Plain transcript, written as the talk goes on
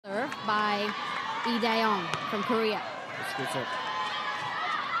Lee Dae-yong from Korea. It's good serve.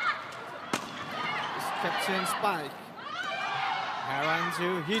 It's captain spike. Haran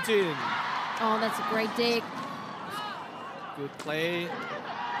to Hee-jin. Oh, that's a great dig. Good play.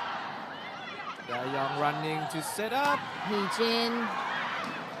 Dae-yong running to set up. Hee-jin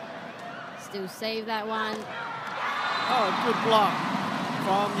still save that one. Oh, good block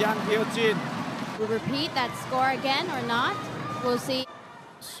from Yang Hyo-jin. We'll repeat that score again or not. We'll see.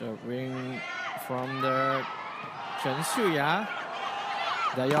 Serving from the Chen Shuya.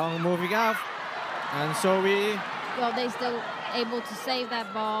 Dae-yong moving up. And Sowi. Well, they still able to save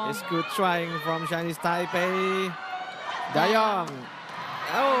that ball. It's good trying from Chinese Taipei. Dae-yong.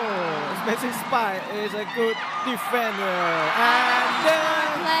 Oh, Smashing Spike is a good defender. And then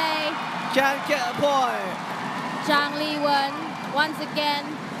Play. can get a point. Zhang Li-wen once again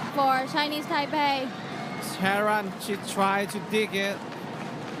for Chinese Taipei. Haran, she tried to dig it.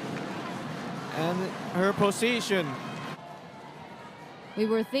 And her position. We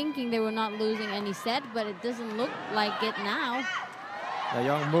were thinking they were not losing any set, but it doesn't look like it now.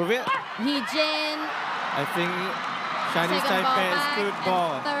 Dae-yong move it. Hee-jin. I think Chinese Second ball Taipei is back, good and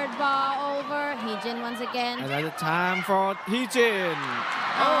ball. third ball over. Hee-jin once again. Another time for Hee-jin.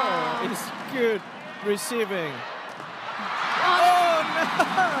 Oh, it's good receiving. Oh no!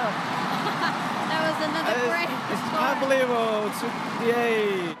 That was another great It's score. unbelievable. To the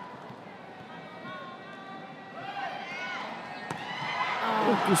eight.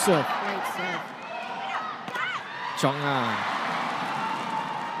 Oh, good serve. Great serve. Chong-ah.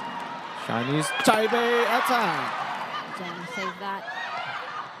 Chinese Taipei attack. Zhang saved that.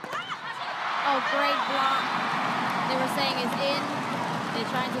 Oh, great block. They were saying it's in. They're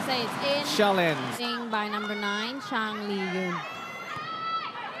trying to say it's in. Challenge. By number 9, Zhang Li-yun.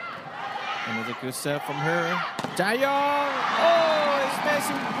 Another good serve from her. Dae-yong. Oh, it's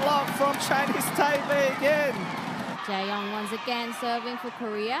missing block from Chinese Taipei again. Dae-yong once again serving for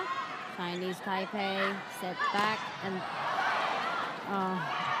Korea. Chinese Taipei set back and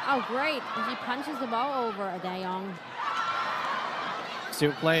oh great! She punches the ball over Dae-yong.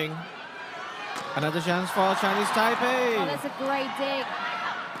 Still playing. Another chance for Chinese Taipei. Oh, that's a great dig.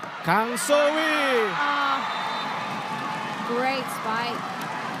 Kang So-wi. Oh, great spike.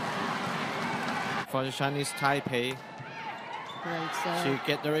 For the Chinese Taipei. Great serve. She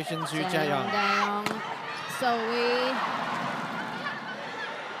get direction to Dae-yong. Dae-yong. So-wi.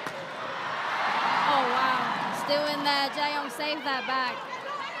 Oh wow! Still in there. Dae-yong saved that back.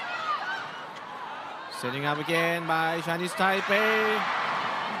 Setting up again by Chinese Taipei.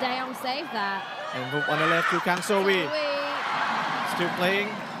 Dae-yong saved that. And move on the left to Kang So-wi. So-wi. Still playing.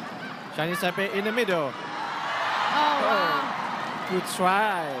 Chinese Taipei in the middle. Oh wow! Good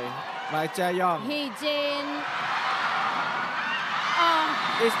try by Dae-yong. Hee-jin. Oh.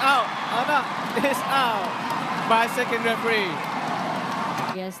 It's out. Oh no, it's out by second referee.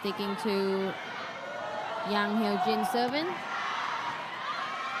 We are sticking to Yang Hyo-jin serving.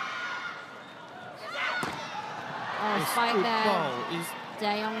 Oh, It's spike good there. ball. It's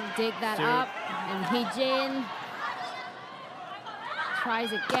Dae-yong dig that Still. up. And Hee-jin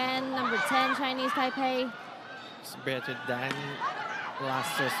tries again. Number 10, Chinese Taipei. it's better than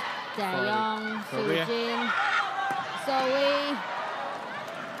last set. Dae-yong, Korea. Soo-jin, So-wi.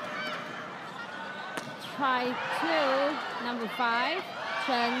 Try 2, number 5,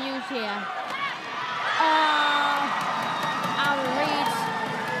 Chen Yu-chia. Oh, out of reach.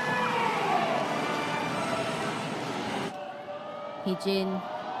 Hee-jin.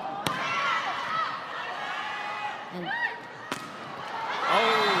 And Oh,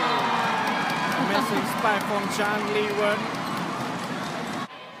 missing spike from Zhang Li-wen.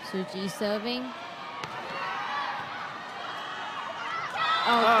 Suji serving.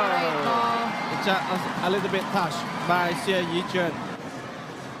 Oh, great ball. It's a little bit touched by Xie Yi-chen.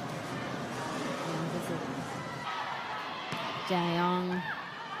 Dae-yong.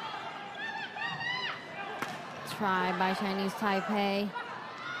 Try by Chinese Taipei.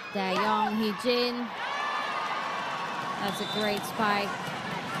 Dae-yong, Hee-jin. That's a great spike.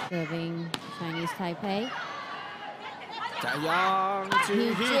 Serving Chinese Taipei. Dae-yong to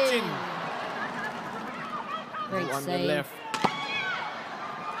Hee-jin. Great On the save. left.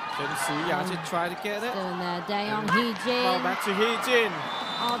 Chen Su-ya to try to get it. Still in there. Dae-yong, Ball Hee-jin. back to Hee-jin.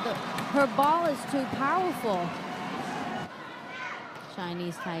 Oh, her ball is too powerful.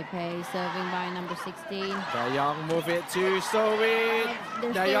 Chinese Taipei serving by number 16. Dae-yong move it to So-wi.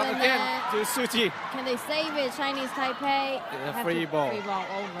 They're Dae-yong still in again there. to Suji. Can they save it? Chinese Taipei. A Have free to- ball. Free ball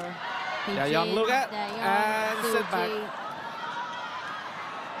over. Dae-yong look at Dae-yong, and set back. Suji.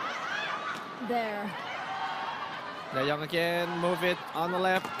 There. Dae-young again, move it on the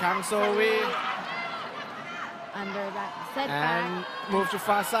left, Kang So-wi. Under that set And back. move to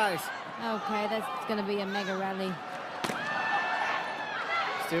far side. Okay, that's going to be a mega rally.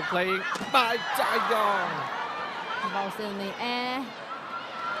 Still playing by Dae-young. Ball still in the air.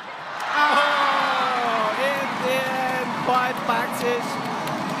 Oh, in the end, point back to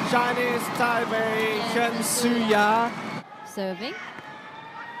Chinese Taipei, Chen Su-ya. Serving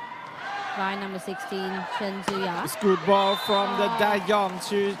by number 16, Chen Su-ya. It's good ball from the Dae-young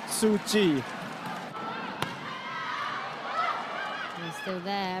to Su-ji. He's still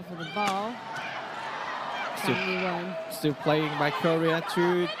there for the ball. Still playing by Korea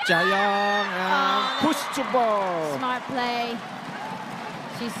to Jae-young and push the ball. Smart play.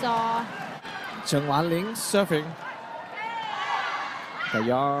 She saw. Chen Wanling serving.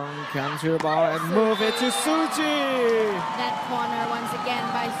 Dae-young comes to the ball and move it to Su-ji. That corner once again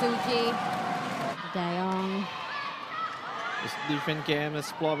by Su-ji. Dae-young. This defense game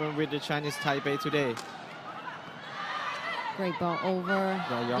is problem with the Chinese Taipei today. Great ball over.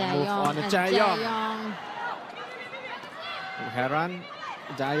 Dae-young move on to and Jae-young. Heran,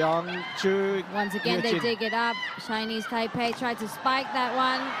 Dae-young to once again they dig it up. Chinese Taipei tried to spike that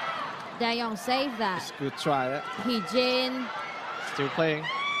one. Dae-young saved that. It's a good try. Hee-jin. Still playing.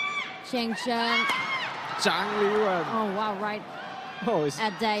 Cheng Chen. Zhang Liwen. Oh wow, right It's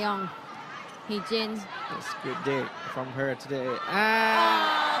at Dae-young. Hee-jin. a good day from her today.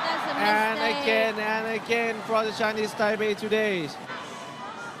 That's a mistake. And again for the Chinese Taipei today.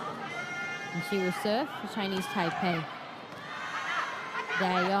 And she will serve for Chinese Taipei.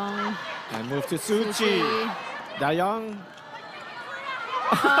 Dae-young. And move to Su-ji. Dae-young.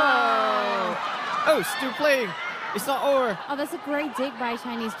 Still playing. It's not over. Oh, that's a great dig by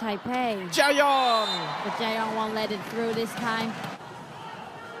Chinese Taipei. Jae-young. But Jae-young won't let it through this time.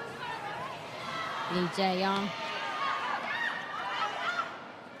 Lee Jae-young.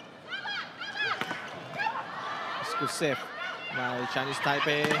 It's good save by Chinese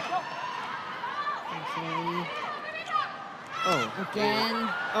Taipei. Again.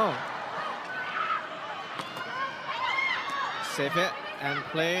 Save it and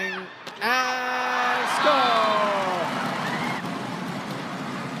playing and score!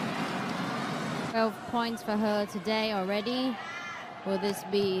 12 points for her today already. Will this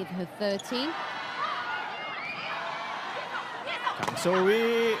be her 13th? Kang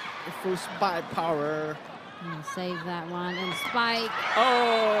So-wi, full spike power. Save that one and spike.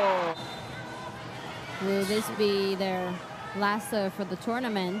 Will this be their last serve for the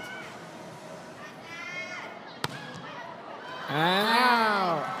tournament? And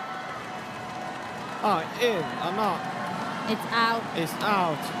out. In or not? It's out. It's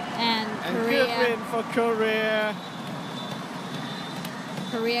out. And good win for Korea.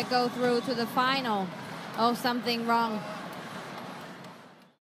 Korea go through to the final. Oh, something wrong.